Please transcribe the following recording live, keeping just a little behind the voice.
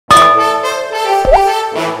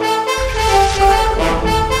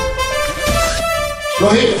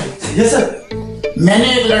Rohit. Yes sir.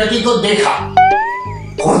 मैंने एक लड़की को देखा।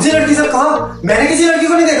 कौन सी लड़की सर? कहाँ? मैंने किसी लड़की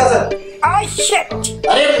को नहीं देखा सर।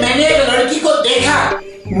 अरे मैंने एक लड़की को देखा।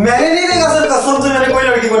 मैंने नहीं देखा सर, कसम से मैंने कोई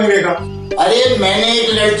लड़की को नहीं देखा। अरे मैंने एक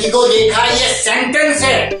लड़की को देखा, ये सेंटेंस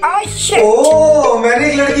है। ओह, मैंने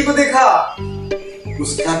एक लड़की को देखा।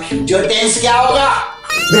 उसका फ्यूचर टेंस क्या होगा?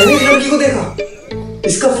 मैंने एक लड़की को देखा,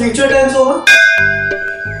 इसका फ्यूचर टेंस होगा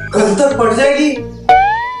कल तक पड़ जाएगी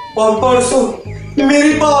और परसों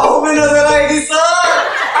मेरी बाहों में नजर आएगी सर।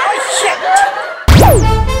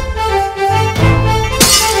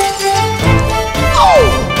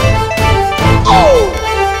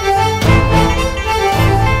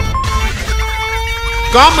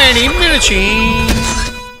 Comedy Mirchi.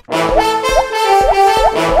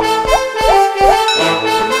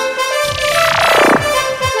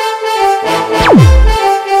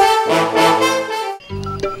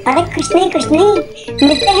 अरे कुछ नहीं,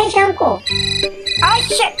 मिलते हैं शाम को।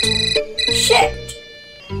 शिट।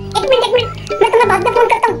 एक मिनट, मैं तुम्हें बाद में फोन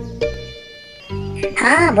करता हूँ।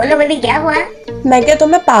 हाँ बोलो बेबी, क्या हुआ? मैं क्या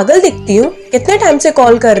तुम्हें पागल दिखती हूँ? कितने टाइम से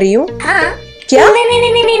कॉल कर रही हूँ। हाँ क्या?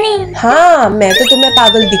 नहीं। हाँ, मैं तो तुम्हें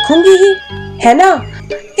पागल दिखूंगी ही, है ना?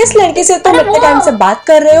 किस लड़की से तुम इतने टाइम से बात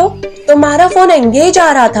कर रहे हो? तुम्हारा फोन एंगेज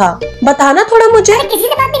आ रहा था, बताना थोड़ा मुझे। किसी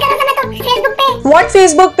से बात नहीं कर रहा था मैं तो, फेसबुक पे। व्हाट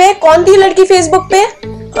फेसबुक पे? कौन थी लड़की फेसबुक पे?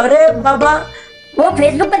 अरे बाबा, वो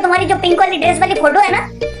फेसबुक पे तुम्हारी जो पिंक वाली ड्रेस वाली फोटो है ना,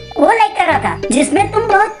 वो लाइक कर रहा था, जिसमें तुम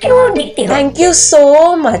बहुत क्यूट दिखती हो। Thank you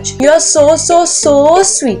so much, you are so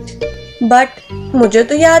sweet. But मुझे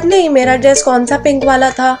तो याद नहीं मेरा ड्रेस कौन सा पिंक वाला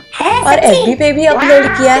था। और एफबी पे भी अपलोड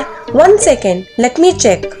किया है। 1 सेकेंड, लेट मी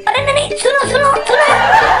चेक। अरे नहीं, सुनो।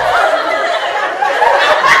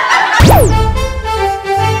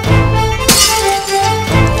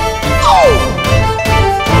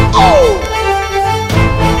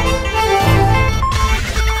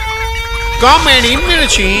 Comedy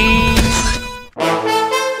Mirchi.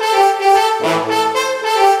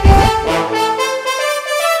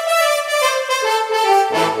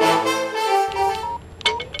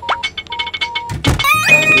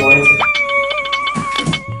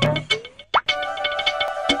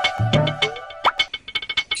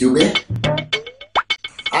 क्यों बे?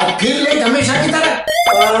 आज फिर लेट हमेशा की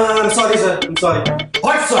तरह? Sorry sir, sorry.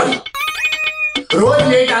 What sorry? Rose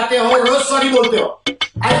late आते हो, रोज सॉरी बोलते हो,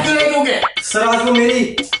 आज क्यों लेट हो गए? सर आज वो मेरी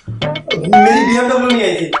BMW नहीं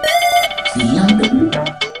आई थी। BMW?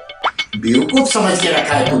 बेवकूफ समझ के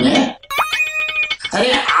रखा है तूने।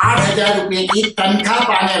 अरे 8,000 रुपए की तनख्वाह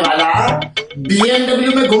पाने वाला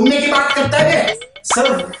BMW में घूमने की बात करता है।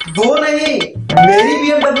 सर वो नहीं, मेरी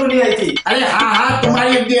BMW नहीं आई थी। अरे हाँ,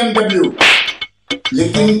 तुम्हारी BMW,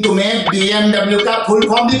 लेकिन तुम्हें BMW का फुल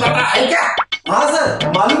फॉर्म भी पता है क्या? हाँ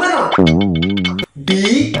सर, मालूम है ना,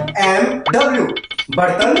 BMW,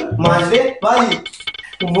 बर्तन मांजने वाली,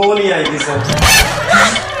 वो नहीं आई थी सर।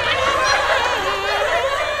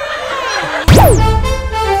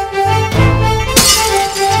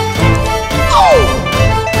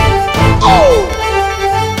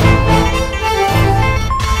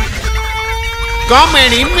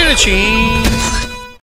 Comedy Mirchi.